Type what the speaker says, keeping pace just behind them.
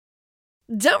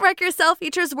Don't Wreck Yourself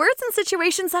features words and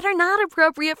situations that are not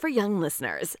appropriate for young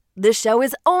listeners. This show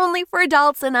is only for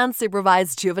adults and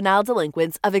unsupervised juvenile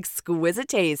delinquents of exquisite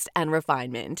taste and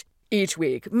refinement. Each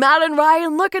week, Matt and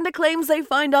Ryan look into claims they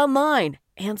find online,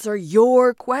 answer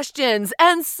your questions,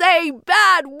 and say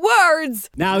bad words.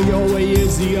 Now your way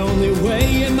is the only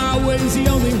way, and my way is the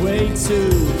only way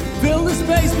too. Fill the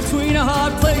space between a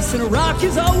hard place and a rock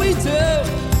is all we do.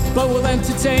 But we'll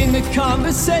entertain the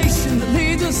conversation that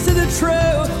leads us to the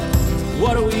truth.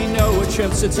 What do we know? We're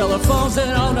trips to telephones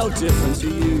that are no different to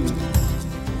you.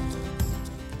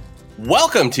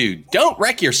 Welcome to Don't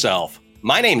Wreck Yourself.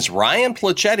 My name's Ryan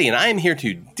Placetti, and I am here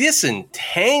to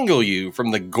disentangle you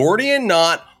from the Gordian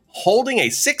knot holding a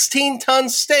 16-ton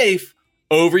stave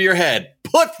over your head,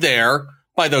 put there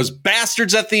by those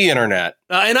bastards at the internet.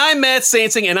 And I'm Matt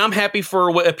Sansing, and I'm happy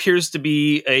for what appears to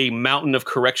be a mountain of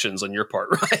corrections on your part,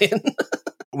 Ryan.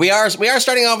 We are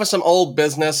starting off with some old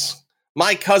business.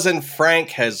 My cousin Frank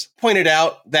has pointed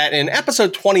out that in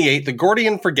episode 28, the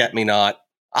Gordian Forget-Me-Not,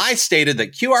 I stated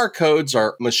that QR codes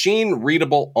are machine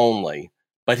readable only.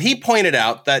 But he pointed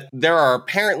out that there are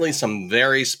apparently some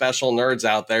very special nerds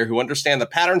out there who understand the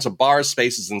patterns of bars,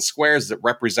 spaces, and squares that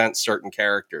represent certain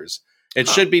characters. It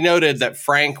should be noted that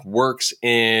Frank works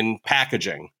in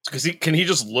packaging. Can he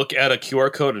just look at a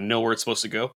QR code and know where it's supposed to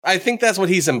go? I think that's what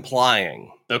he's implying.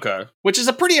 Okay. Which is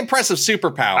a pretty impressive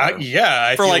superpower.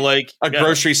 I for feel like a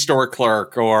grocery store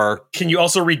clerk or... Can you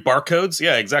also read barcodes?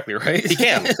 Yeah, exactly, right? He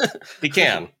can. He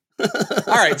can.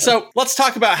 All right, so let's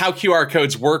talk about how QR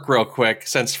codes work real quick,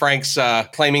 since Frank's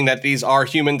claiming that these are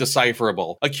human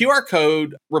decipherable. A QR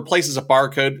code replaces a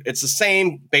barcode. It's the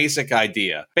same basic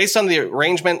idea. Based on the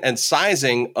arrangement and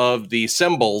sizing of the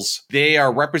symbols, they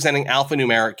are representing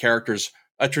alphanumeric characters.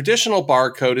 A traditional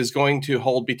barcode is going to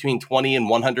hold between 20 and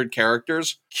 100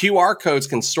 characters. QR codes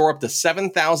can store up to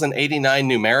 7,089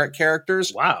 numeric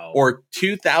characters. Wow. Or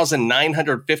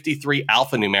 2,953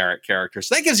 alphanumeric characters.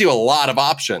 That gives you a lot of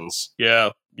options.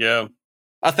 Yeah.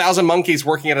 1,000 monkeys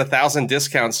working at 1,000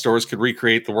 discount stores could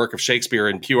recreate the work of Shakespeare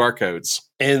in QR codes.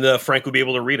 And Frank would be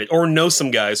able to read it. Or know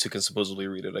some guys who can supposedly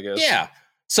read it, I guess. Yeah.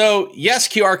 So, yes,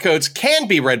 QR codes can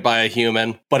be read by a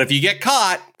human, but if you get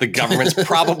caught, the government's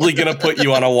probably going to put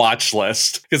you on a watch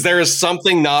list because there is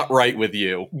something not right with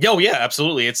you. Oh, yeah,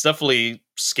 absolutely. It's definitely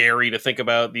scary to think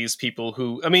about these people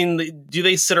who, I mean, do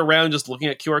they sit around just looking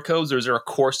at QR codes, or is there a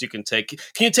course you can take?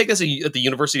 Can you take this at the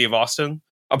University of Austin?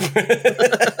 Have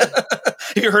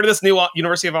you heard of this new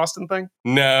University of Austin thing?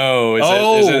 No.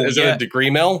 Is it a degree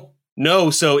mill? No,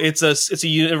 so it's a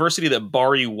university that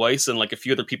Bari Weiss and like a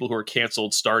few other people who are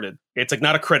canceled started. It's like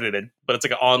not accredited, but it's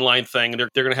like an online thing. And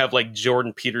they're going to have like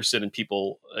Jordan Peterson and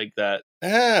people like that.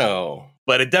 Oh.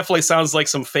 But it definitely sounds like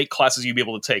some fake classes you'd be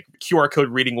able to take. QR code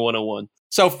reading 101.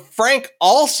 So Frank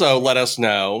also let us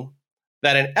know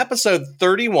that in episode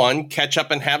 31, Catch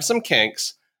Up and Have Some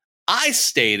Kinks, I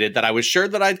stated that I was sure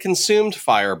that I'd consumed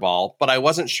Fireball, but I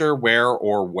wasn't sure where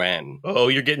or when. Oh,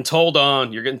 you're getting told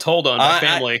on. You're getting told on by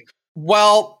family.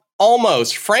 Well,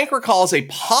 almost. Frank recalls a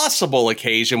possible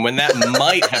occasion when that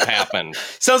might have happened.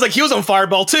 Sounds like he was on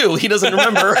Fireball, too. He doesn't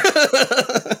remember.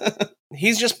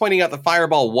 He's just pointing out the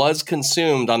Fireball was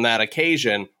consumed on that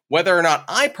occasion. Whether or not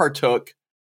I partook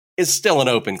is still an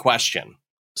open question.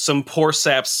 Some poor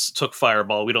saps took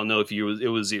Fireball. We don't know if it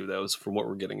was you. That was from what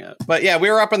we're getting at. But yeah, we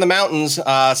were up in the mountains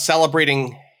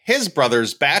celebrating his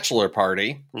brother's bachelor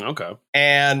party. Okay.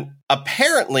 And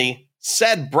apparently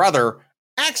said brother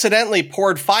accidentally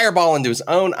poured Fireball into his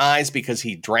own eyes because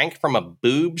he drank from a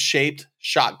boob-shaped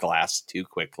shot glass too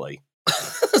quickly.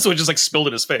 So it just like spilled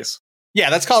in his face. Yeah,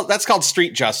 that's called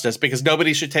street justice because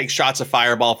nobody should take shots of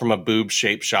Fireball from a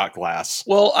boob-shaped shot glass.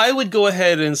 Well, I would go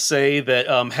ahead and say that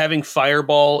having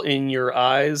Fireball in your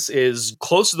eyes is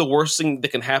close to the worst thing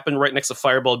that can happen right next to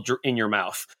Fireball in your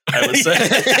mouth, I would say.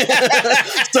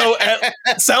 So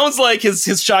it sounds like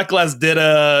his shot glass did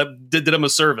him a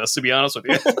service, to be honest with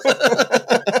you.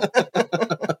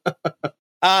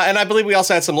 And I believe we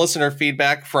also had some listener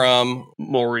feedback from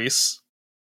Maurice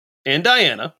and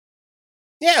Diana.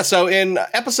 Yeah, so in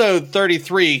episode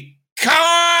 33,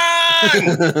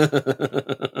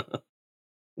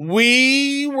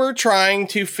 we were trying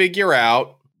to figure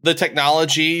out the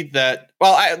technology that...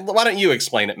 Well, why don't you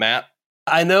explain it, Matt?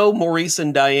 I know Maurice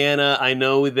and Diana. I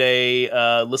know they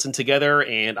listened together,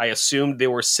 and I assumed they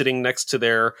were sitting next to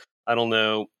their, I don't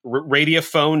know,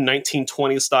 radiophone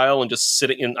 1920 style and just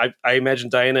sitting in... I imagine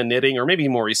Diana knitting, or maybe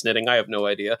Maurice knitting. I have no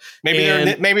idea. Maybe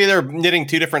they're knitting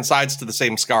two different sides to the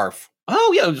same scarf.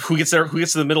 Oh yeah, who gets there? Who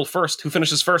gets to the middle first? Who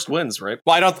finishes first wins, right?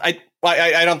 Well,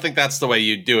 I don't think that's the way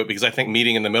you do it, because I think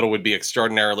meeting in the middle would be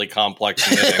extraordinarily complex.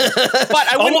 But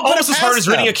I wouldn't almost as hard as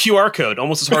reading a QR code.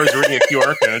 Almost as hard as reading a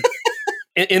QR code.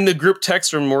 In the group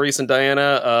text from Maurice and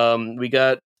Diana, we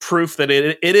got proof that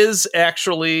it is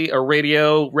actually a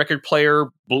radio record player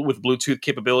with Bluetooth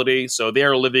capability. So they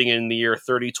are living in the year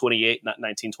 3028, not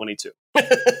 1922.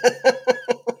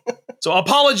 So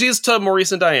apologies to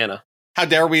Maurice and Diana. How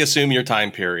dare we assume your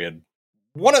time period?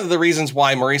 One of the reasons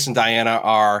why Maurice and Diana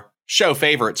are show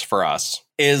favorites for us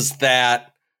is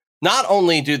that not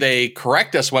only do they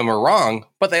correct us when we're wrong,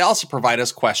 but they also provide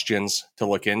us questions to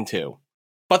look into.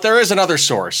 But there is another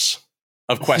source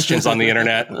of questions on the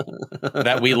internet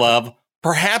that we love,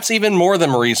 perhaps even more than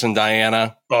Maurice and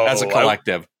Diana as a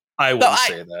collective. I wouldn't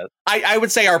say that. I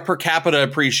would say our per capita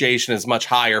appreciation is much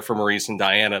higher for Maurice and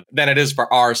Diana than it is for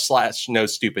 /no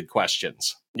stupid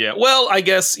questions. Yeah, well, I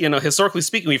guess, historically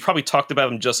speaking, we've probably talked about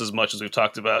them just as much as we've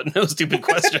talked about no stupid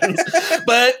questions.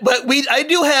 but I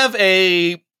do have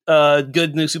a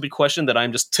good no stupid question that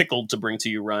I'm just tickled to bring to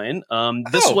you, Ryan.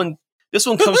 This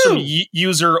one comes from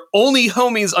user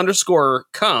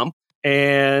onlyhomies_com.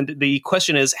 And the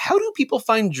question is, how do people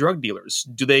find drug dealers?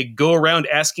 Do they go around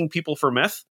asking people for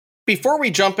meth? Before we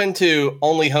jump into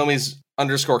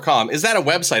onlyhomies_com, is that a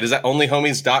website? Is that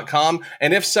onlyhomies.com?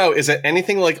 And if so, is it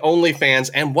anything like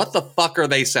OnlyFans? And what the fuck are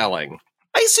they selling?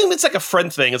 I assume it's like a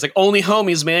friend thing. It's like only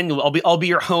homies, man. I'll be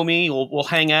your homie. We'll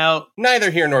hang out. Neither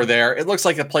here nor there. It looks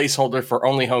like a placeholder for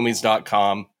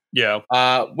onlyhomies.com. Yeah.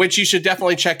 Which you should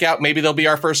definitely check out. Maybe they'll be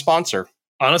our first sponsor.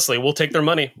 Honestly, we'll take their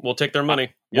money. Yep.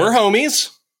 We're homies.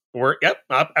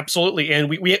 Absolutely. And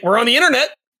we're on the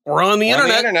internet. We're on the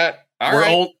internet. All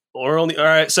right. All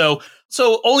right.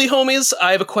 So only homies,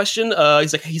 I have a question.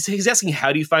 He's asking,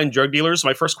 how do you find drug dealers?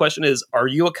 My first question is, are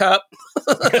you a cop?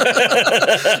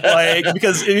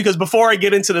 because before I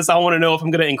get into this, I want to know if I'm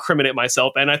going to incriminate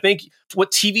myself. And I think what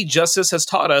TV justice has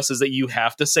taught us is that you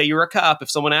have to say you're a cop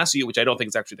if someone asks you, which I don't think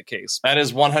is actually the case. That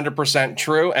is 100%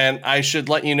 true. And I should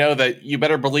let you know that you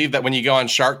better believe that when you go on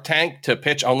Shark Tank to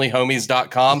pitch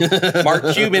onlyhomies.com,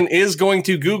 Mark Cuban is going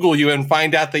to Google you and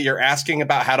find out that you're asking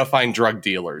about how to find drug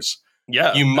dealers.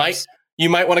 Yeah, you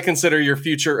might want to consider your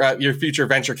future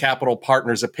venture capital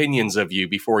partners' opinions of you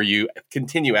before you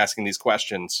continue asking these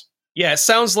questions. Yeah, it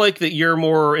sounds like that you're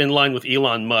more in line with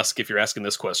Elon Musk if you're asking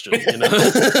this question. But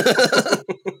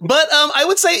I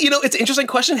would say, it's an interesting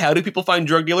question. How do people find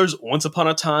drug dealers? Once upon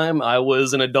a time, I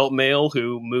was an adult male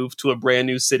who moved to a brand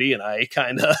new city, and I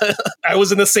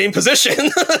was in the same position.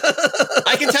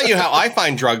 I can tell you how I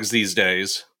find drugs these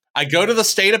days. I go to the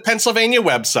state of Pennsylvania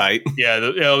website. Yeah,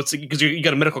 it's because you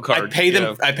got a medical card. I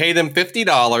pay them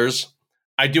 $50.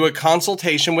 I do a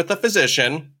consultation with a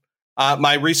physician.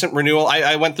 My recent renewal,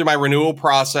 I went through my renewal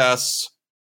process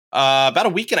about a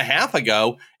week and a half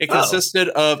ago. It consisted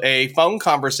of a phone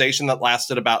conversation that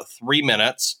lasted about 3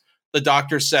 minutes. The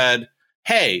doctor said,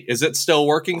 "Hey, is it still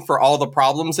working for all the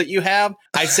problems that you have?"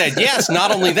 I said, "Yes,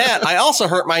 not only that, I also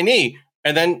hurt my knee."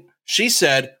 And then she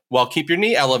said, "Well, keep your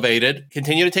knee elevated,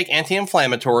 continue to take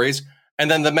anti-inflammatories,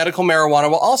 and then the medical marijuana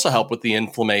will also help with the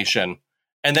inflammation."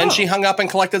 And then she hung up and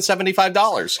collected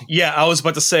 $75. Yeah, I was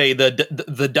about to say,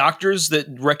 the doctors that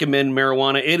recommend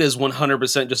marijuana, it is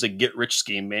 100% just a get-rich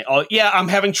scheme, man. Oh, yeah, I'm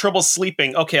having trouble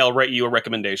sleeping. Okay, I'll write you a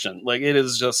recommendation. Like, it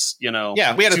is just,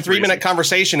 Yeah, we had a 3-minute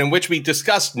conversation in which we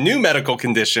discussed new medical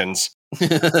conditions.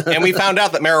 And we found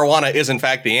out that marijuana is, in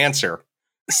fact, the answer.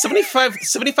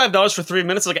 $75 for 3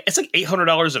 minutes. It's like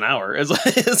 $800 an hour.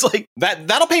 It's like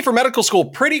that'll pay for medical school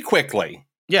pretty quickly.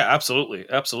 Yeah, absolutely.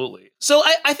 So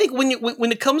I think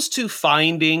when it comes to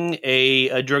finding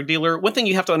a drug dealer, one thing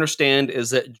you have to understand is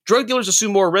that drug dealers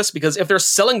assume more risk because if they're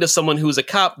selling to someone who's a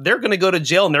cop, they're going to go to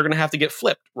jail and they're going to have to get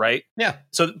flipped, right? Yeah.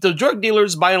 So the drug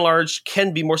dealers, by and large,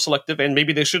 can be more selective, and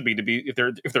maybe they should be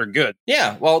if they're good.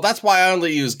 Yeah. Well, that's why I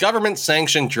only use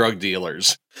government-sanctioned drug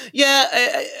dealers. Yeah,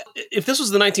 if this was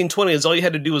the 1920s, all you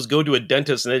had to do was go to a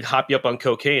dentist and they'd hop you up on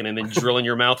cocaine and then drill in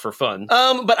your mouth for fun.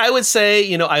 But I would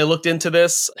say, I looked into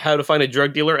this, how to find a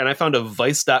drug dealer, and I found a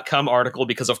Vice.com article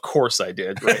because of course I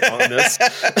did, right, on this.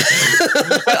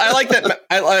 I like that.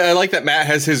 I like that Matt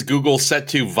has his Google set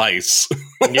to Vice.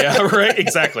 Yeah, right.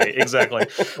 Exactly.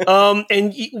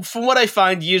 And from what I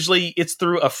find, usually it's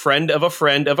through a friend of a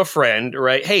friend of a friend,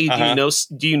 right? Hey,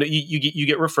 do you know, you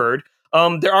get referred.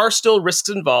 There are still risks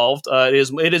involved.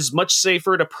 It is much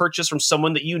safer to purchase from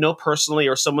someone that you know personally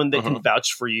or someone that can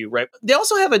vouch for you, right? They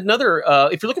also have another,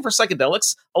 if you're looking for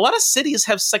psychedelics, a lot of cities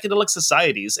have psychedelic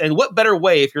societies. And what better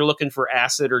way if you're looking for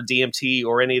acid or DMT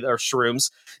or any of their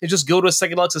shrooms, is just go to a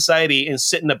psychedelic society and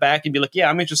sit in the back and be like, yeah,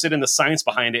 I'm interested in the science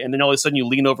behind it. And then all of a sudden you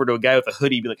lean over to a guy with a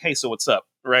hoodie and be like, hey, so what's up,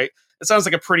 right? It sounds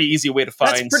like a pretty easy way to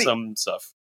find some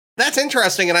stuff. That's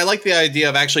interesting. And I like the idea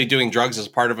of actually doing drugs as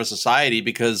part of a society,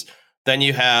 because then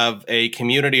you have a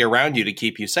community around you to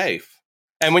keep you safe.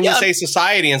 And when you say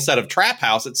society instead of trap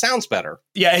house, it sounds better.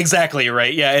 Yeah, exactly.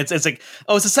 Right. Yeah. It's like,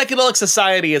 oh, it's a psychedelic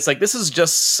society. It's like, this is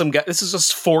just some guy. This is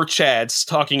just four Chads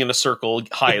talking in a circle,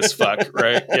 high as fuck.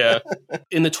 Right. Yeah.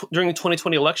 During the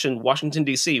 2020 election, Washington,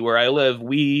 D.C., where I live,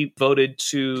 we voted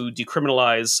to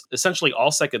decriminalize essentially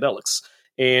all psychedelics.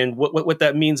 And what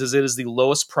that means is it is the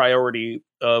lowest priority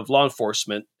of law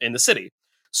enforcement in the city.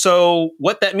 So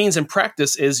what that means in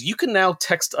practice is you can now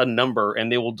text a number and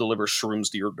they will deliver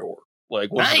shrooms to your door. Like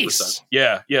 100%. Nice.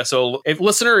 Yeah. So if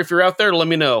you're out there, let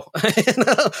me know.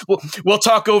 we'll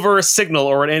talk over a Signal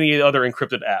or any other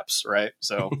encrypted apps. Right.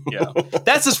 So yeah,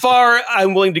 that's as far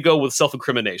I'm willing to go with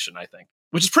self-incrimination, I think,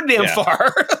 which is pretty damn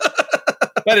far.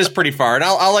 That is pretty far. And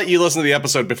I'll let you listen to the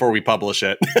episode before we publish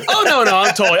it. Oh, no,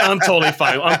 I'm totally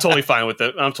fine. I'm totally fine with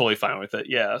it.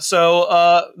 Yeah.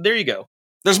 So there you go.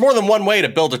 There's more than one way to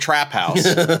build a trap house.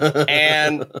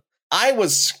 And I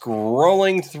was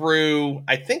scrolling through,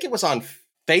 I think it was on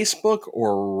Facebook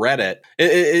or Reddit.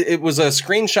 It was a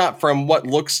screenshot from what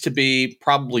looks to be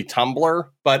probably Tumblr,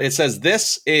 but it says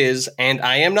this is, and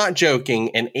I am not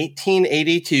joking, an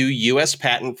 1882 U.S.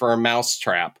 patent for a mouse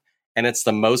trap. And it's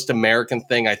the most American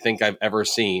thing I think I've ever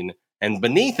seen. And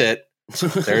beneath it,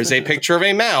 there's a picture of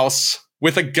a mouse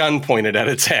with a gun pointed at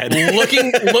its head.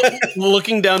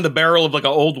 looking down the barrel of like an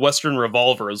old Western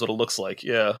revolver is what it looks like.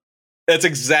 Yeah. That's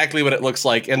exactly what it looks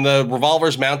like. And the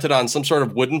revolver's mounted on some sort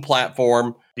of wooden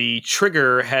platform. The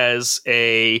trigger has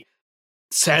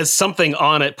something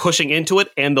on it pushing into it,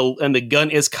 and the gun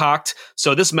is cocked.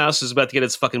 So this mouse is about to get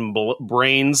its fucking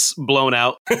brains blown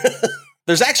out.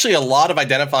 There's actually a lot of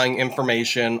identifying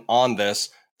information on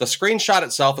this. The screenshot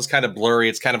itself is kind of blurry.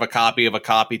 It's kind of a copy of a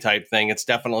copy type thing. It's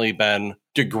definitely been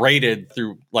degraded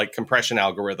through like compression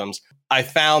algorithms. I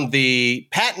found the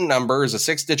patent number is a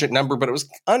 6-digit number, but it was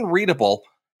unreadable.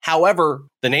 However,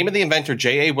 the name of the inventor,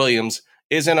 J.A. Williams,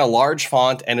 is in a large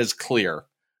font and is clear.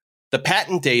 The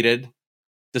patent dated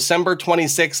December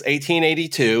 26,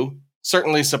 1882,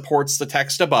 certainly supports the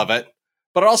text above it,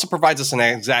 but it also provides us an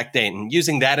exact date. And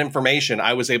using that information,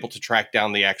 I was able to track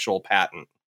down the actual patent.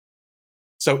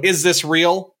 So is this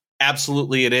real?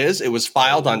 Absolutely it is. It was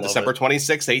filed on December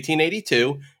 26,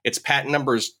 1882. Its patent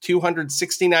number is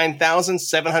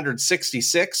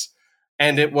 269,766.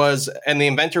 And the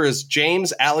inventor is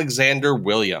James Alexander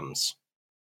Williams.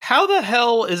 How the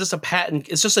hell is this a patent?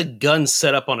 It's just a gun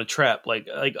set up on a trap. Like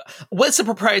what's the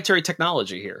proprietary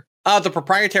technology here? The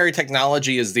proprietary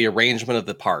technology is the arrangement of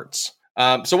the parts.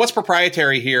 So what's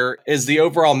proprietary here is the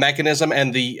overall mechanism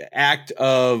and the act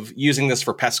of using this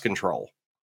for pest control.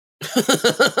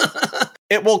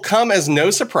 It will come as no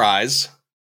surprise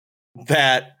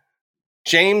that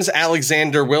James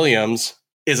Alexander Williams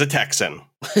is a Texan.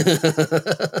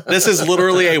 This is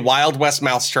literally a Wild West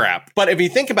mousetrap. But if you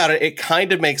think about it, it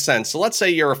kind of makes sense. So let's say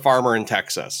you're a farmer in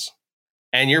Texas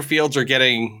and your fields are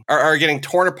getting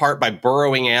torn apart by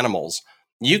burrowing animals.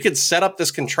 You could set up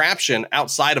this contraption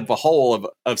outside of the hole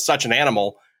of such an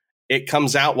animal. It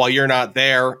comes out while you're not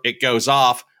there. It goes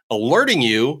off, alerting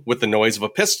you with the noise of a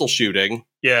pistol shooting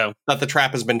that the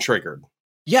trap has been triggered.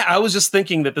 Yeah, I was just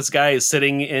thinking that this guy is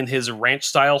sitting in his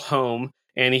ranch-style home,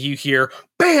 and you hear,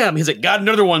 bam! He's like, got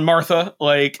another one, Martha.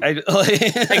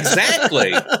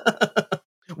 Exactly.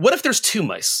 What if there's two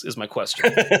mice, is my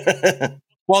question.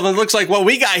 Well, then it looks like what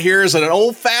we got here is an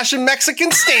old-fashioned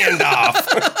Mexican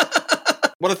standoff.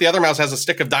 What if the other mouse has a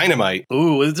stick of dynamite?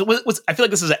 Ooh, I feel like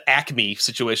this is an Acme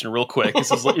situation real quick.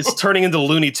 It's turning into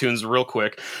Looney Tunes real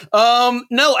quick.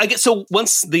 No, I guess so.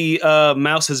 Once the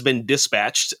mouse has been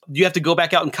dispatched, you have to go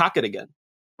back out and cock it again,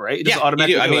 right?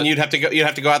 You'd have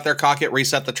to go out there, cock it,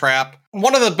 reset the trap.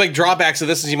 One of the big drawbacks of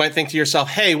this is you might think to yourself,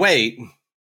 hey, wait,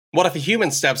 what if a human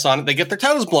steps on it? They get their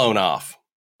toes blown off.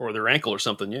 Or their ankle or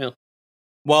something, yeah.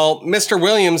 Well, Mr.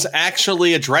 Williams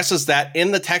actually addresses that in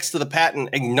the text of the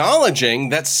patent, acknowledging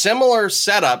that similar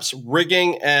setups,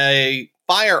 rigging a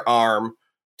firearm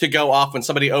to go off when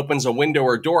somebody opens a window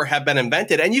or door, have been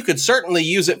invented, and you could certainly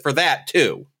use it for that,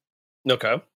 too.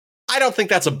 Okay. I don't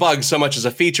think that's a bug so much as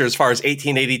a feature as far as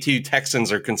 1882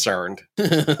 Texans are concerned.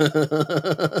 Thought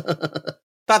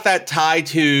that tie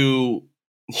to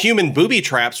human booby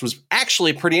traps was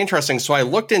actually pretty interesting. So I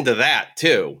looked into that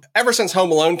too. Ever since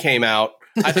Home Alone came out,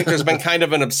 I think there's been kind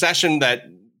of an obsession that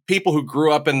people who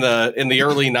grew up in the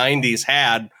early 90s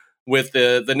had with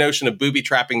the notion of booby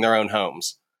trapping their own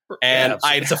homes. And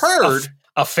I'd heard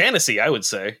a fantasy, I would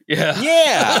say. Yeah.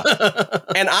 Yeah.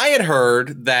 And I had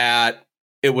heard that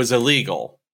it was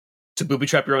illegal. To booby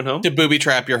trap your own home? To booby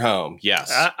trap your home,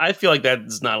 yes. I feel like that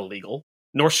is not illegal,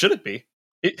 nor should it be.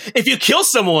 If you kill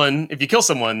someone,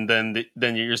 then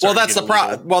you're well. That's the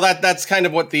problem. Well, that's kind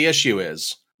of what the issue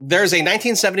is. There's a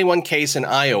 1971 case in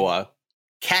Iowa,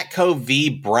 Catco v.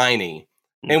 Briney,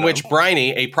 in which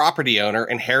Briney, a property owner,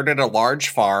 inherited a large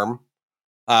farm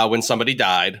when somebody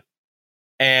died,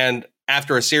 and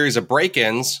after a series of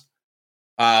break-ins,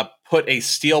 put a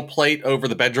steel plate over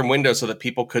the bedroom window so that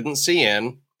people couldn't see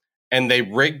in, and they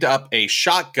rigged up a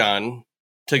shotgun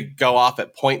to go off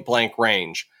at point-blank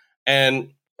range.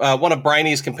 And one of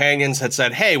Briney's companions had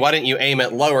said, hey, why didn't you aim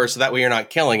it lower so that way you're not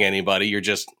killing anybody? You're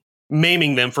just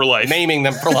maiming them for life.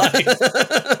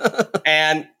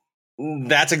 And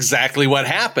that's exactly what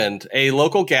happened. A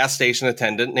local gas station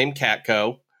attendant named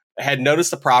Catco had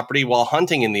noticed the property while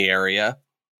hunting in the area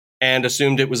and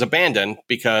assumed it was abandoned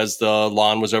because the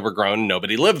lawn was overgrown and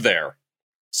nobody lived there.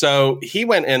 So he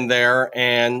went in there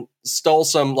and stole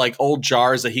some like old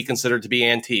jars that he considered to be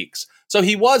antiques. So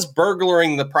he was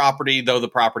burglaring the property, though the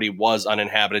property was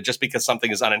uninhabited. Just because something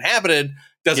is uninhabited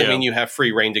doesn't mean you have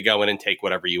free reign to go in and take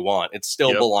whatever you want. It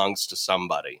still belongs to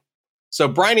somebody. So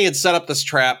Briney had set up this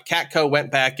trap. Catco went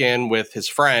back in with his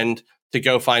friend to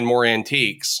go find more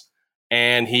antiques.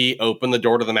 And he opened the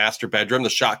door to the master bedroom. The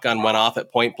shotgun went off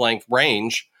at point blank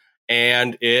range,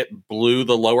 and it blew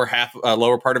the lower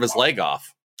part of his leg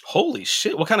off. Holy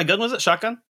shit. What kind of gun was it?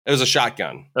 Shotgun? It was a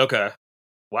shotgun. Okay.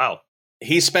 Wow.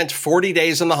 He spent 40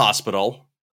 days in the hospital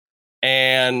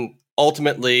and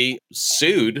ultimately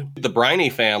sued the Briney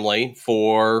family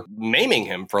for maiming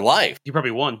him for life. He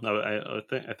probably won,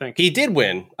 I think. He did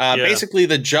win. Basically,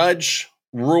 the judge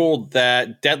ruled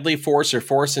that deadly force or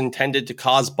force intended to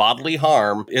cause bodily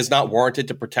harm is not warranted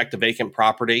to protect a vacant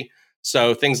property.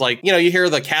 So things like, you hear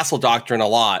the castle doctrine a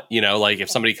lot, like if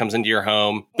somebody comes into your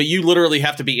home, but you literally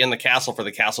have to be in the castle for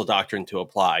the castle doctrine to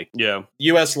apply. Yeah.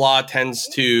 U.S. law tends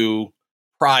to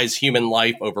prize human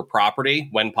life over property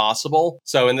when possible.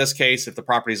 So in this case, if the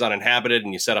property is uninhabited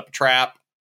and you set up a trap,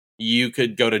 you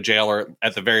could go to jail or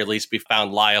at the very least be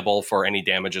found liable for any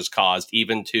damages caused,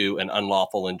 even to an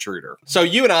unlawful intruder. So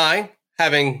you and I,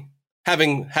 having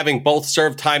both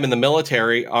served time in the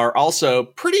military, are also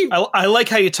pretty... I like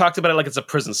how you talked about it like it's a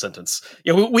prison sentence.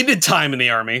 Yeah, we did time in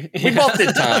the Army. We both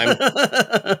did time.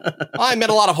 I met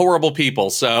a lot of horrible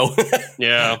people, so...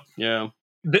 Yeah.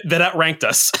 That outranked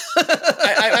us.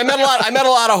 I met a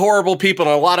lot of horrible people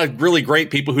and a lot of really great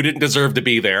people who didn't deserve to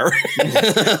be there.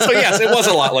 So yes, it was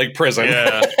a lot like prison.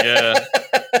 Yeah.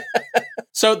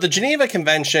 So the Geneva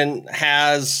Convention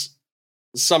has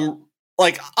some,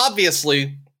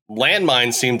 obviously,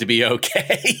 landmines seem to be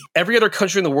okay. Every other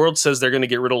country in the world says they're going to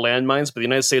get rid of landmines, but the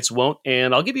United States won't.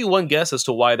 And I'll give you one guess as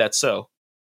to why that's so.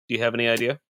 Do you have any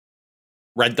idea?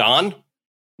 Red Dawn?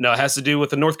 No, it has to do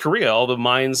with the North Korea, all the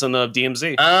mines on the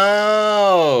DMZ.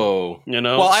 Oh,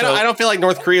 Well, I don't feel like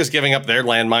North Korea is giving up their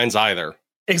landmines either.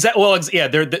 Exactly. Well, yeah,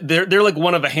 they're like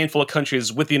one of a handful of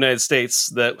countries with the United States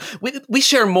that we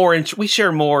share more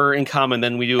in common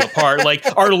than we do apart. Like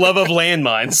our love of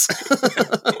landmines.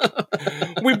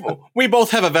 we both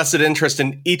have a vested interest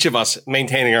in each of us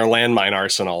maintaining our landmine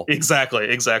arsenal. Exactly.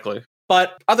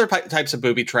 But other types of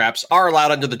booby traps are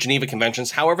allowed under the Geneva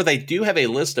Conventions. However, they do have a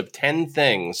list of 10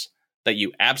 things that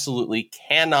you absolutely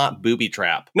cannot booby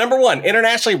trap. Number 1,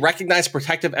 internationally recognized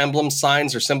protective emblems,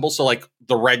 signs, or symbols. So like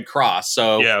the Red Cross.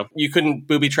 So you couldn't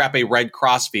booby trap a Red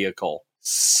Cross vehicle.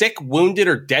 Sick, wounded,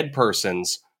 or dead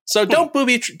persons. So don't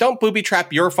booby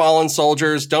trap your fallen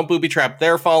soldiers. Don't booby trap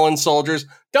their fallen soldiers.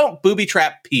 Don't booby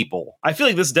trap people. I feel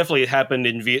like this definitely happened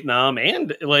in Vietnam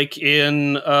and like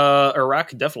in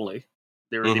Iraq, definitely.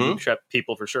 They booby trapped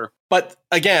people for sure. But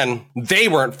again, they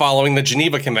weren't following the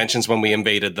Geneva Conventions when we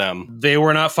invaded them. They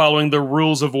were not following the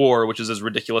rules of war, which is as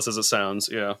ridiculous as it sounds.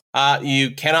 Yeah.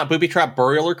 You cannot booby trap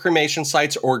burial or cremation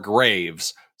sites or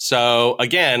graves. So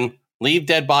again, leave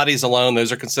dead bodies alone.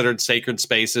 Those are considered sacred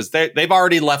spaces. They've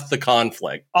already left the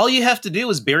conflict. All you have to do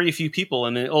is bury a few people,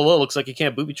 and it looks like you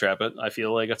can't booby trap it. I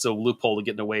feel like that's a loophole to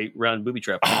get in the way around booby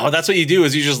trap. Oh, that's what you do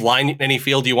is you just line any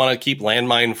field you want to keep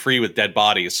landmine free with dead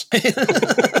bodies.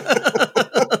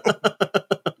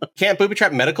 Can't booby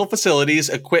trap medical facilities,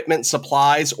 equipment,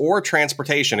 supplies, or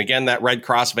transportation. Again, that Red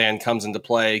Cross van comes into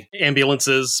play.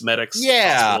 Ambulances, medics,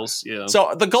 Yeah. hospitals. Yeah.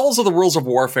 So the goals of the rules of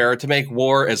warfare are to make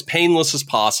war as painless as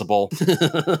possible.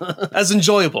 As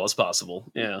enjoyable as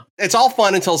possible. Yeah. It's all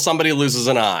fun until somebody loses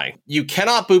an eye. You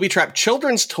cannot booby trap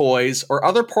children's toys or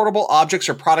other portable objects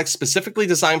or products specifically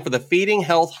designed for the feeding,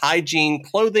 health, hygiene,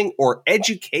 clothing, or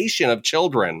education of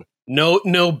children.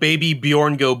 No baby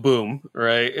Bjorn go boom,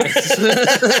 right?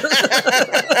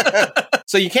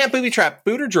 So you can't booby trap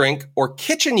food or drink or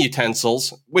kitchen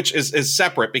utensils, which is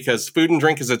separate because food and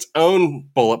drink is its own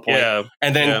bullet point. Yeah.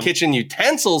 And then kitchen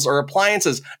utensils or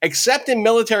appliances, except in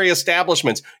military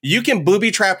establishments. You can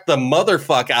booby trap the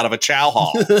motherfuck out of a chow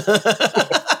hall.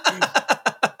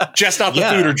 Just not the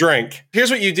food or drink.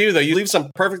 Here's what you do, though. You leave some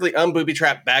perfectly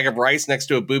unbooby-trapped bag of rice next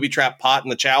to a booby-trapped pot in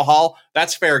the chow hall.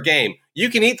 That's fair game. You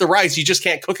can eat the rice. You just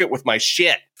can't cook it with my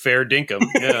shit. Fair dinkum.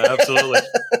 Yeah, absolutely.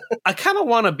 I kind of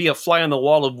want to be a fly on the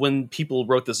wall of when people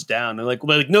wrote this down. And like,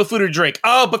 no food or drink.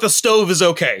 Oh, but the stove is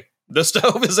okay. The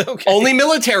stove is okay. Only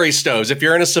military stoves. If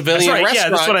you're in a civilian restaurant. Yeah,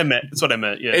 that's what I meant. That's what I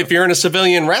meant. Yeah. If you're in a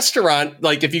civilian restaurant,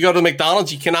 like if you go to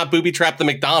McDonald's, you cannot booby trap the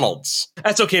McDonald's.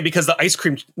 That's okay because the ice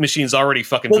cream machine's already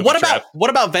fucking. Well, what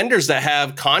about vendors that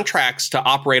have contracts to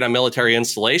operate on military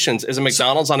installations? Is a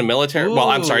McDonald's on a military? Ooh. Well,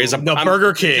 I'm sorry.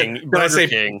 Burger King.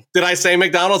 Did I say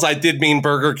McDonald's? I did mean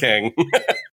Burger King.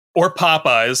 Or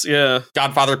Popeyes. Yeah.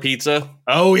 Godfather Pizza.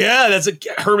 Oh yeah, that's a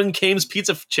Herman Cain's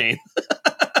pizza chain.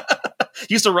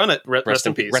 Used to run it. Rest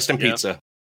in peace. Rest in pizza.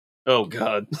 Oh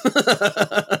God.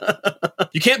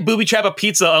 You can't booby trap a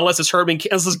pizza unless it's unless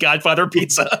it's Godfather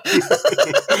Pizza.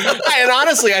 And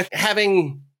honestly,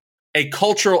 having a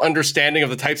cultural understanding of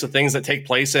the types of things that take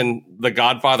place in the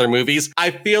Godfather movies,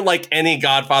 I feel like any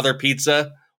Godfather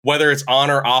pizza, whether it's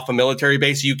on or off a military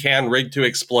base, you can rig to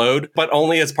explode, but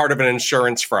only as part of an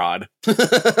insurance fraud.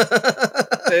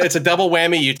 It's a double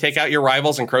whammy. You take out your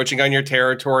rivals encroaching on your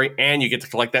territory, and you get to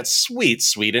collect that sweet,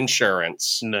 sweet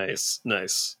insurance. Nice.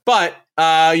 But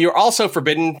you're also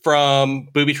forbidden from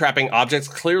booby trapping objects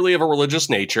clearly of a religious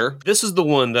nature. This is the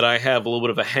one that I have a little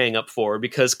bit of a hang up for,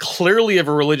 because clearly of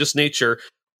a religious nature,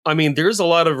 I mean, there's a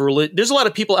lot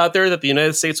of people out there that the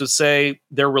United States would say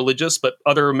they're religious, but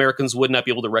other Americans would not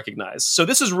be able to recognize. So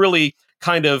this is really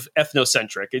kind of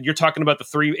ethnocentric. And you're talking about the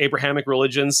 3 Abrahamic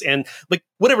religions, and like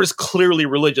whatever is clearly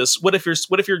religious. What if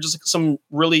you're just some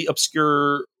really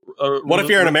obscure? What if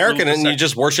you're an American and you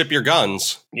just worship your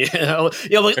guns? Yeah,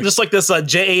 just like this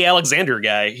J.A. Alexander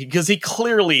guy, because he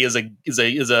clearly is a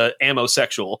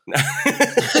amosexual.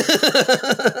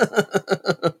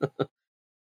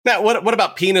 Now, what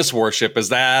about penis worship? Is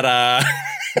that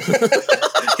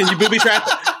can you booby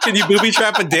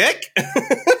trap a dick?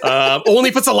 Only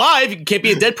if it's alive. You can't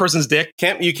be a dead person's dick.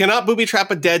 You cannot booby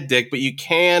trap a dead dick, but you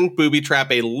can booby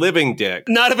trap a living dick.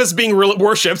 Not if it's being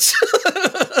worshipped.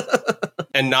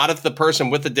 And not if the person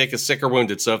with the dick is sick or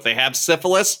wounded. So if they have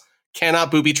syphilis,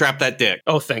 cannot booby trap that dick.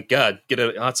 Oh, thank God.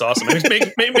 That's awesome.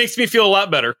 It makes me feel a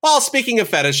lot better. Well, speaking of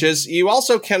fetishes, you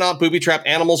also cannot booby trap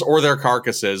animals or their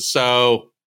carcasses. So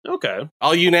okay,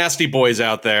 all you nasty boys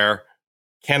out there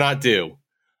cannot do.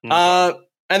 Okay.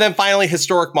 And then finally,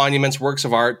 historic monuments, works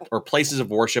of art, or places of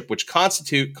worship which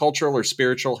constitute cultural or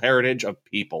spiritual heritage of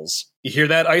peoples. You hear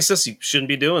that, ISIS? You shouldn't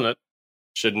be doing it.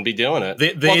 Shouldn't be doing it.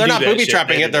 They're not booby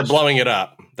trapping it. They're blowing it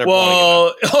up.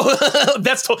 Blowing it up.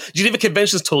 That's Geneva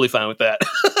Convention's totally fine with that.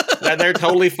 They're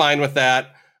totally fine with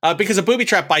that. Because a booby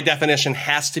trap, by definition,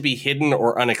 has to be hidden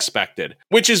or unexpected,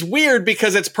 which is weird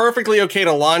because it's perfectly okay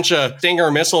to launch a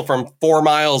Stinger missile from 4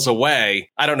 miles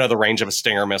away. I don't know the range of a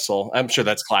Stinger missile. I'm sure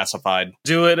that's classified.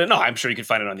 Do it. No, I'm sure you can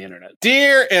find it on the internet.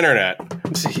 Dear internet,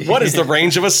 what is the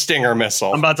range of a Stinger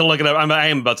missile? I'm about to look it up. I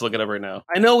am about to look it up right now.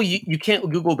 I know you can't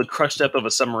Google the crush depth of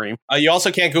a submarine. You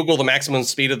also can't Google the maximum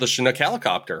speed of the Chinook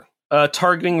helicopter.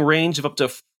 Targeting range of up to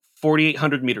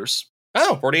 4,800 meters.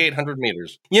 Oh, 4,800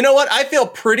 meters. You know what? I feel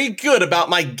pretty good about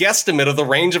my guesstimate of the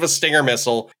range of a Stinger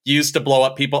missile used to blow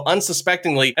up people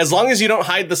unsuspectingly, as long as you don't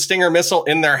hide the Stinger missile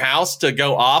in their house to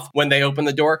go off when they open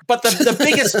the door. But the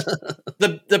biggest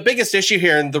the biggest issue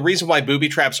here, and the reason why booby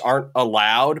traps aren't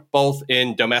allowed, both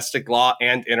in domestic law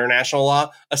and international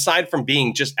law, aside from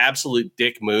being just absolute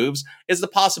dick moves, is the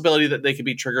possibility that they could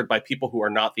be triggered by people who are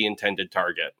not the intended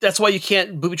target. That's why you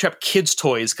can't booby trap kids'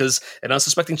 toys, because an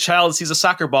unsuspecting child sees a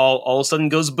soccer ball, all of a sudden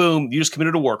goes boom, you just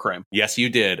committed a war crime. Yes, you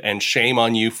did, and shame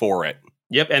on you for it.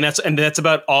 Yep, and that's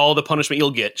about all the punishment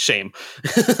you'll get. Shame.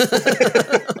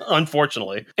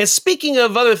 Unfortunately. And speaking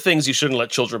of other things you shouldn't let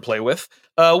children play with,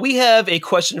 we have a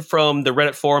question from the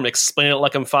Reddit forum, Explain It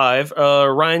Like I'm 5.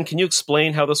 Ryan, can you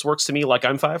explain how this works to me like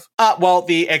I'm 5? Well,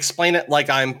 the Explain It Like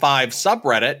I'm 5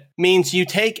 subreddit means you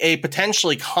take a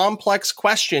potentially complex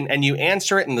question and you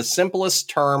answer it in the simplest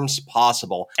terms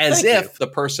possible, as if the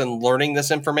person learning this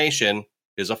information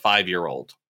is a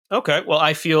 5-year-old. Okay, well,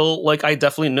 I feel like I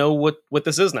definitely know what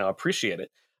this is now. Appreciate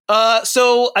it.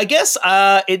 So I guess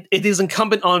it is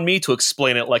incumbent on me to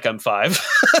explain it like I'm 5.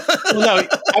 Well, no,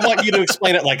 I want you to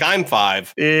explain it like I'm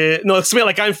 5. No, explain it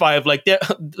like I'm 5. Like they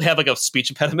have like a speech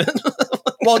impediment.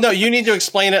 Well, no, you need to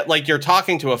explain it like you're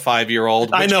talking to a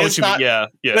 5-year-old. I know what you mean. Yeah.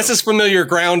 This is familiar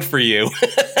ground for you.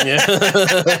 Yeah.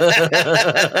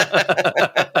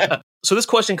 So this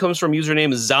question comes from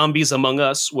username Zombies Among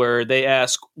Us, where they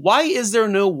ask, why is there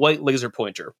no white laser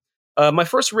pointer? My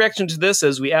first reaction to this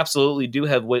is we absolutely do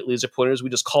have white laser pointers. We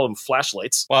just call them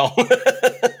flashlights. Well,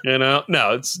 no,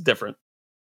 it's different.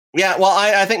 Yeah, well,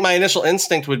 I think my initial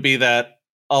instinct would be that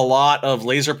a lot of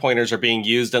laser pointers are being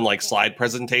used in like slide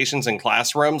presentations in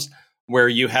classrooms where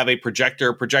you have a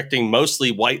projector projecting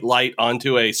mostly white light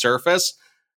onto a surface.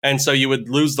 And so you would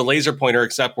lose the laser pointer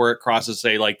except where it crosses,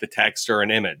 say, like the text or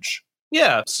an image.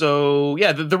 Yeah, so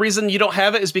the reason you don't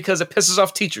have it is because it pisses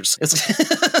off teachers.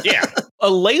 Yeah. A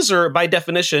laser, by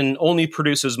definition, only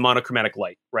produces monochromatic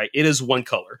light, right? It is one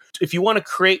color. If you want to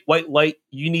create white light,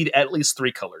 you need at least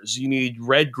 3 colors. You need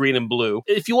red, green, and blue.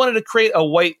 If you wanted to create a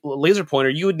white laser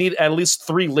pointer, you would need at least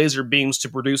 3 laser beams to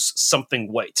produce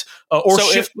something white, or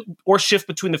shift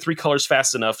between the 3 colors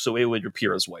fast enough so it would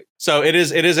appear as white. So it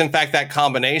is in fact that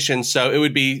combination. So it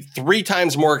would be 3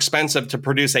 times more expensive to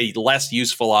produce a less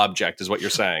useful object, is what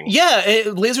you're saying. Yeah,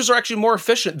 lasers are actually more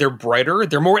efficient. They're brighter.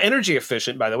 They're more energy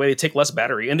efficient, by the way. They take less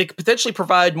battery, and they could potentially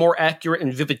provide more accurate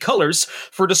and vivid colors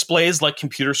for displays like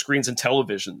computer screens and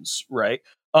televisions, right?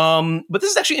 But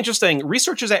this is actually interesting.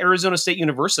 Researchers at Arizona State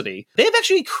University, they've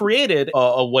actually created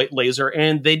a white laser,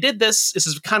 and they did this. This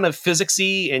is kind of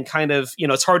physicsy and kind of,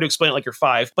 it's hard to explain it like you're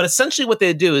 5. But essentially what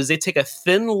they do is they take a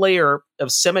thin layer of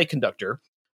semiconductor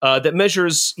that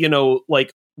measures,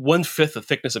 like 1/5 the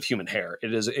thickness of human hair.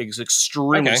 It is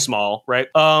extremely small, right?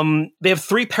 They have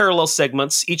 3 parallel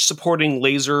segments, each supporting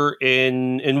laser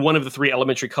in one of the 3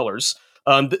 elementary colors.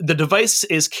 The device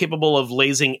is capable of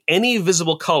lasing any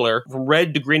visible color from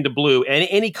red to green to blue and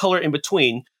any color in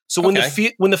between. So when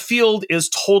the field is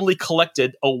totally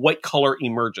collected, a white color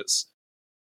emerges.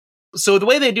 So the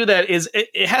way they do that is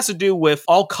it has to do with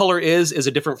all color is a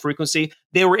different frequency.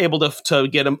 They were able to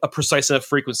get a precise enough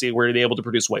frequency where they're able to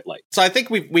produce white light. So I think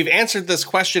we've answered this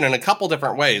question in a couple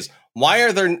different ways. Why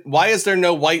is there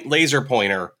no white laser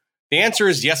pointer? The answer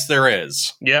is yes, there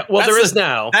is. Yeah, well, there is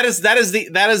now. That is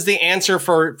the answer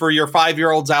for your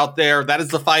 5-year-olds out there. That is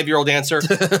the 5-year-old answer.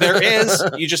 There is.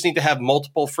 You just need to have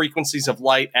multiple frequencies of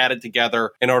light added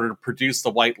together in order to produce the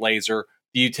white laser.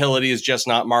 The utility is just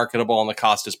not marketable and the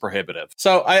cost is prohibitive.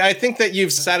 So I think that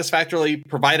you've satisfactorily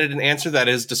provided an answer that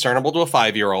is discernible to a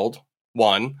 5-year-old,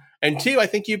 1. And 2, I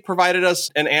think you've provided us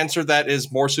an answer that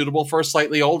is more suitable for a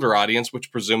slightly older audience, which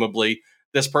presumably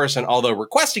this person, although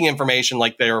requesting information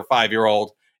like they're a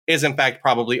 5-year-old, is in fact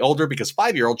probably older because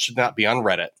 5-year-olds should not be on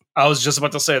Reddit. I was just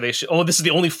about to say they should. Oh, this is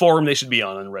the only forum they should be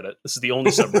on Reddit. This is the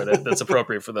only subreddit that's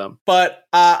appropriate for them. But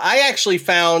I actually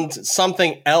found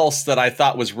something else that I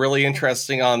thought was really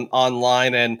interesting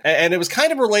online, and it was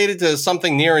kind of related to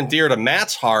something near and dear to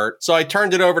Matt's heart. So I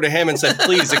turned it over to him and said,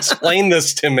 "Please explain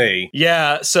this to me."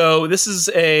 Yeah. So this is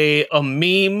a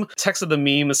meme. Text of the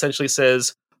meme essentially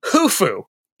says, "Hufu,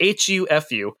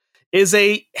 HUFU." is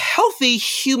a healthy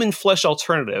human flesh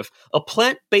alternative, a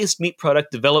plant-based meat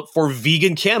product developed for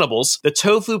vegan cannibals. The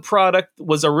tofu product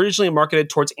was originally marketed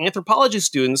towards anthropology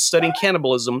students studying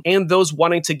cannibalism and those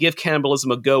wanting to give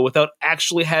cannibalism a go without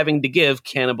actually having to give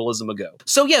cannibalism a go.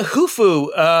 So yeah,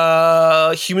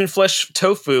 Hufu, human flesh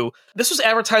tofu, this was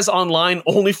advertised online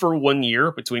only for 1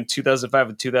 year, between 2005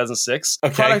 and 2006. Okay.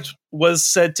 The product was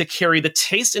said to carry the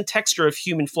taste and texture of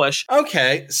human flesh.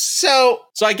 Okay, so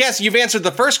I guess you've answered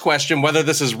the first question, whether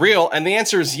this is real, and the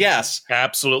answer is yes.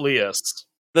 Absolutely yes.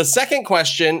 The second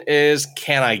question is,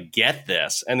 can I get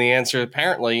this? And the answer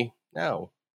apparently,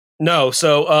 no. No,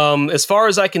 so as far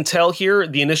as I can tell here,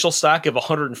 the initial stock of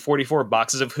 144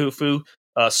 boxes of Hufu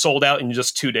sold out in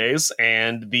just 2 days,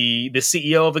 and the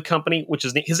CEO of the company, which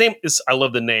is his name is, I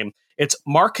love the name, it's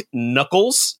Mark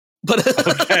Knuckles, but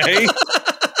okay.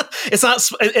 It's not.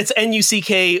 It's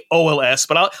Nuckols,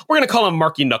 but we're gonna call him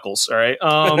Marky Knuckles. All right.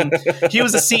 He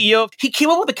was the CEO. He came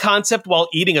up with the concept while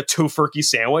eating a tofurkey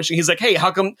sandwich, and he's like, "Hey,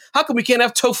 how come we can't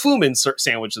have tofu-man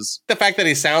sandwiches?" The fact that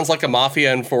he sounds like a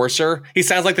mafia enforcer. He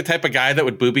sounds like the type of guy that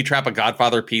would booby trap a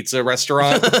Godfather Pizza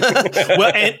restaurant.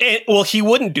 Well, he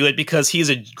wouldn't do it because he's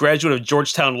a graduate of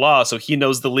Georgetown Law, so he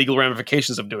knows the legal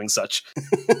ramifications of doing such.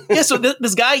 Yeah. So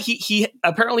this guy, he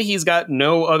apparently he's got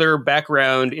no other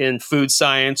background in food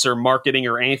science or marketing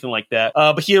or anything like that.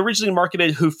 But he originally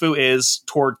marketed Hufu is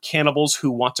toward cannibals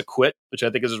who want to quit, which I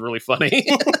think is really funny.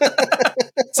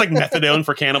 It's like methadone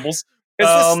for cannibals.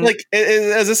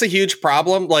 Is this a huge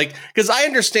problem? Like, because I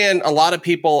understand a lot of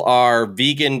people are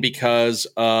vegan because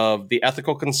of the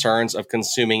ethical concerns of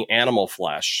consuming animal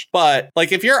flesh. But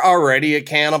like, if you're already a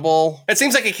cannibal, it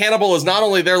seems like a cannibal is not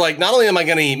only am I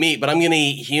going to eat meat, but I'm going to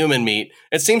eat human meat.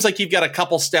 It seems like you've got a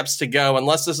couple steps to go,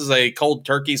 unless this is a cold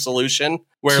turkey solution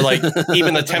where like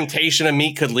even the temptation of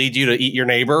meat could lead you to eat your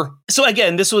neighbor. So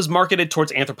again, this was marketed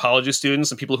towards anthropology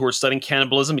students and people who were studying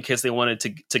cannibalism because they wanted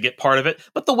to get part of it.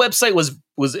 But the website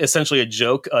was essentially a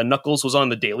joke. Knuckles was on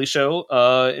The Daily Show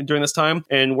during this time,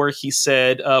 and where he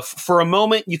said, for a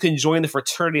moment, you can join the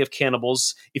fraternity of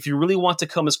cannibals. If you really want to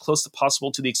come as close as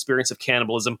possible to the experience of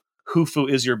cannibalism, Hufu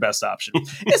is your best option.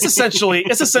 It's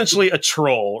essentially a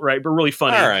troll, right? But really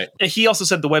funny. All right. And he also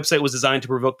said the website was designed to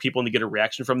provoke people and to get a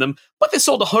reaction from them. But they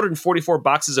sold 144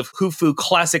 boxes of Hufu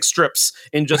classic strips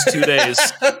in just 2 days.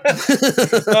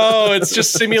 Oh, it's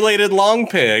just simulated long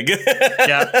pig.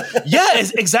 Yeah,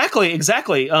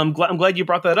 exactly. I'm glad you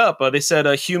brought that up. They said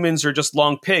humans are just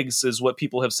long pigs, is what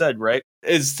people have said, right?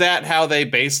 Is that how they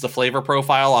base the flavor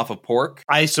profile off of pork?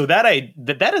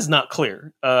 That is not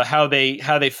clear how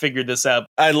they figured this out.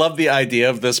 I love the idea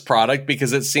of this product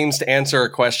because it seems to answer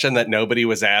a question that nobody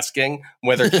was asking,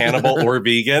 whether cannibal or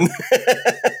vegan.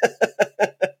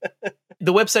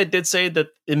 The website did say that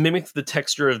it mimicked the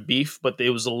texture of beef, but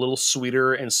it was a little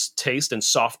sweeter in taste and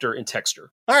softer in texture.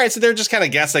 All right, so they're just kind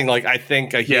of guessing, like, I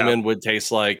think a human would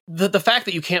taste like. The fact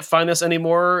that you can't find this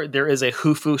anymore, there is a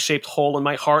Hufu-shaped hole in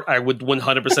my heart. I would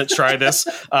 100% try this.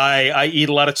 I eat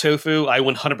a lot of tofu. I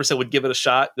 100% would give it a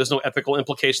shot. There's no ethical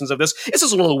implications of this. It's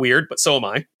just a little weird, but so am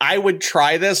I. I would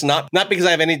try this, not because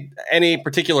I have any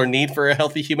particular need for a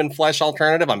healthy human flesh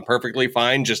alternative. I'm perfectly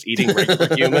fine just eating regular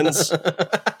humans.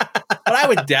 But I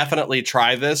would definitely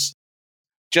try this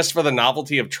just for the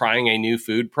novelty of trying a new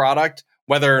food product,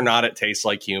 whether or not it tastes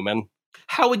like human.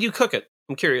 How would you cook it?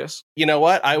 I'm curious. You know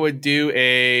what? I would do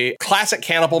a classic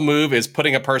cannibal move is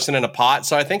putting a person in a pot.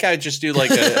 So I think I would just do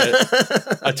like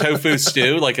a tofu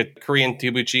stew, like a Korean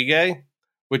tteokbokki,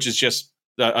 which is just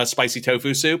a spicy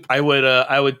tofu soup. I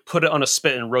would put it on a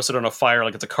spit and roast it on a fire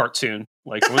like it's a cartoon.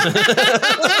 Like I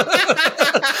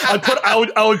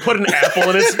would put an apple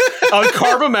in it. I would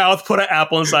carve a mouth, put an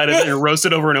apple inside of it, and roast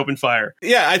it over an open fire.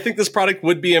 Yeah, I think this product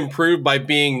would be improved by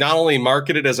being not only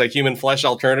marketed as a human flesh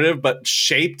alternative, but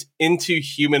shaped into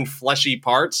human fleshy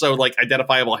parts. So like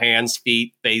identifiable hands,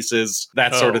 feet, faces,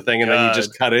 that sort of thing. And then you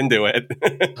just cut into it.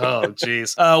 Oh,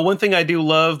 geez. One thing I do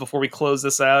love before we close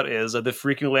this out is the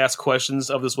frequently asked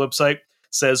questions of this website.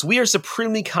 Says, we are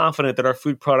supremely confident that our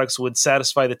food products would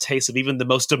satisfy the taste of even the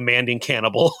most demanding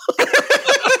cannibal.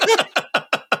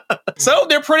 So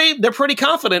they're pretty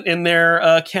confident in their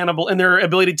in their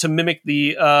ability to mimic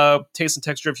the taste and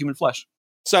texture of human flesh.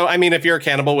 So, I mean, if you're a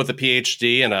cannibal with a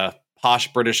PhD and a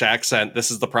posh British accent,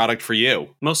 this is the product for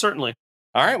you. Most certainly.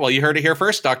 All right. Well, you heard it here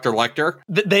first, Dr. Lecter.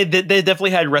 They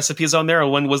definitely had recipes on there.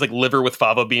 One was like liver with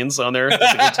fava beans on there.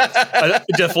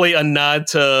 Definitely a nod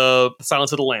to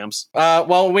Silence of the Lambs.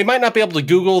 Well, we might not be able to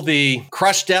Google the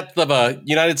crush depth of a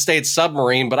United States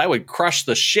submarine, but I would crush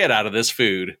the shit out of this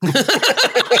food.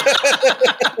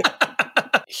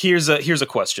 Here's a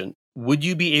question. Would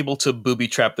you be able to booby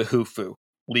trap the Hufu,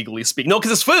 legally speaking? No,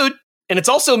 because it's food, and it's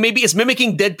also maybe it's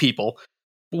mimicking dead people.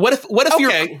 What if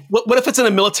it's in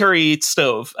a military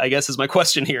stove? I guess is my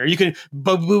question here. You can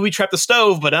booby trap the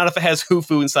stove, but not if it has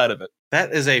Hufu inside of it.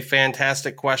 That is a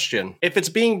fantastic question. If it's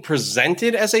being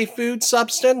presented as a food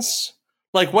substance,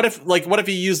 what if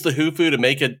you use the Hufu to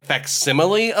make a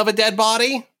facsimile of a dead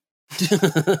body?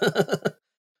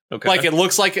 Okay. Like it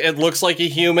looks like a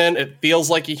human, it feels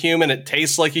like a human, it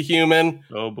tastes like a human.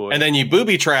 Oh boy. And then you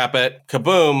booby trap it,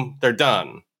 kaboom, they're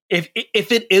done. If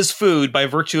it is food, by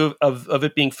virtue of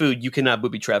it being food, you cannot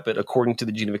booby trap it according to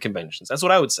the Geneva Conventions. That's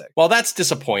what I would say. Well, that's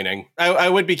disappointing. I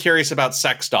would be curious about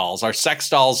sex dolls. Are sex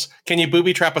dolls, can you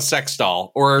booby trap a sex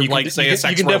doll? Or a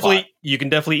sex robot? You can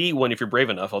definitely eat one if you're brave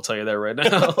enough, I'll tell you that right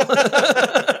now.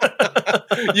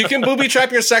 You can booby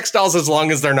trap your sex dolls as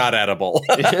long as they're not edible.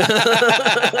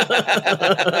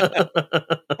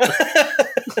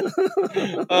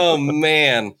 Oh,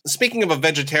 man. Speaking of a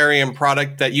vegetarian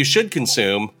product that you should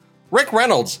consume, Rick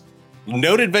Reynolds,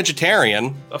 noted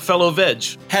vegetarian, a fellow veg,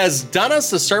 has done us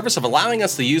the service of allowing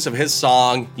us the use of his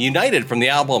song United from the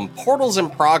album Portals in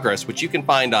Progress, which you can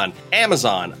find on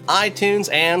Amazon, iTunes,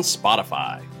 and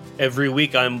Spotify. Every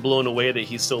week I'm blown away that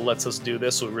he still lets us do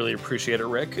this, so we really appreciate it,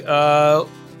 Rick.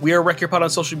 We are Wreck Your Pod on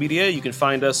social media. You can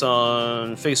find us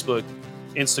on Facebook,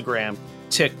 Instagram,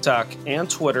 TikTok, and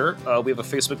Twitter. We have a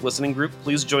Facebook listening group.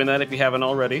 Please join that if you haven't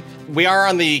already. We are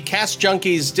on the Cast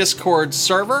Junkies Discord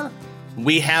server.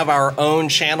 We have our own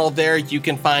channel there. You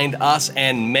can find us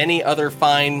and many other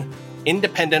fine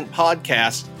independent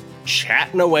podcasts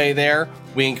chatting away there.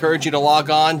 We encourage you to log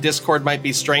on. Discord might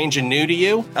be strange and new to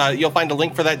you. You'll find a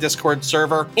link for that Discord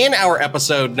server in our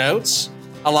episode notes,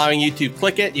 allowing you to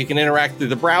click it. You can interact through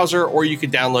the browser, or you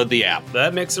could download the app.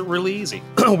 That makes it really easy.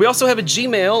 We also have a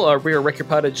Gmail. We are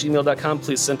wreckyourpod@gmail.com.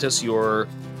 Please send us your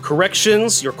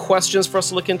corrections, your questions for us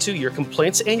to look into, your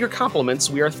complaints, and your compliments.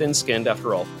 We are thin-skinned,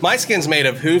 after all. My skin's made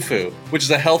of Hufu, which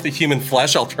is a healthy human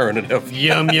flesh alternative.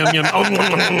 Yum, yum, yum.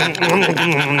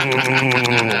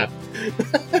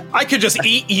 I could just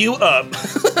eat you up.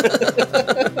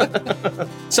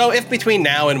 So if between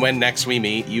now and when next we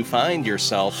meet, you find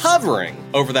yourself hovering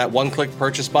over that one-click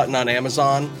purchase button on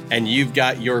Amazon, and you've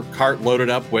got your cart loaded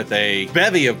up with a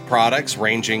bevy of products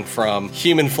ranging from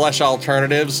human flesh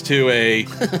alternatives to a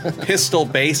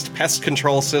pistol-based pest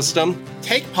control system,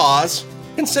 take pause,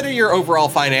 consider your overall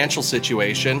financial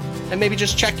situation, and maybe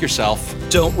just check yourself.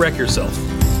 Don't wreck yourself.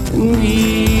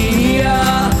 We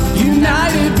are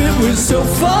united, but we're so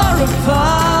far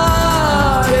apart.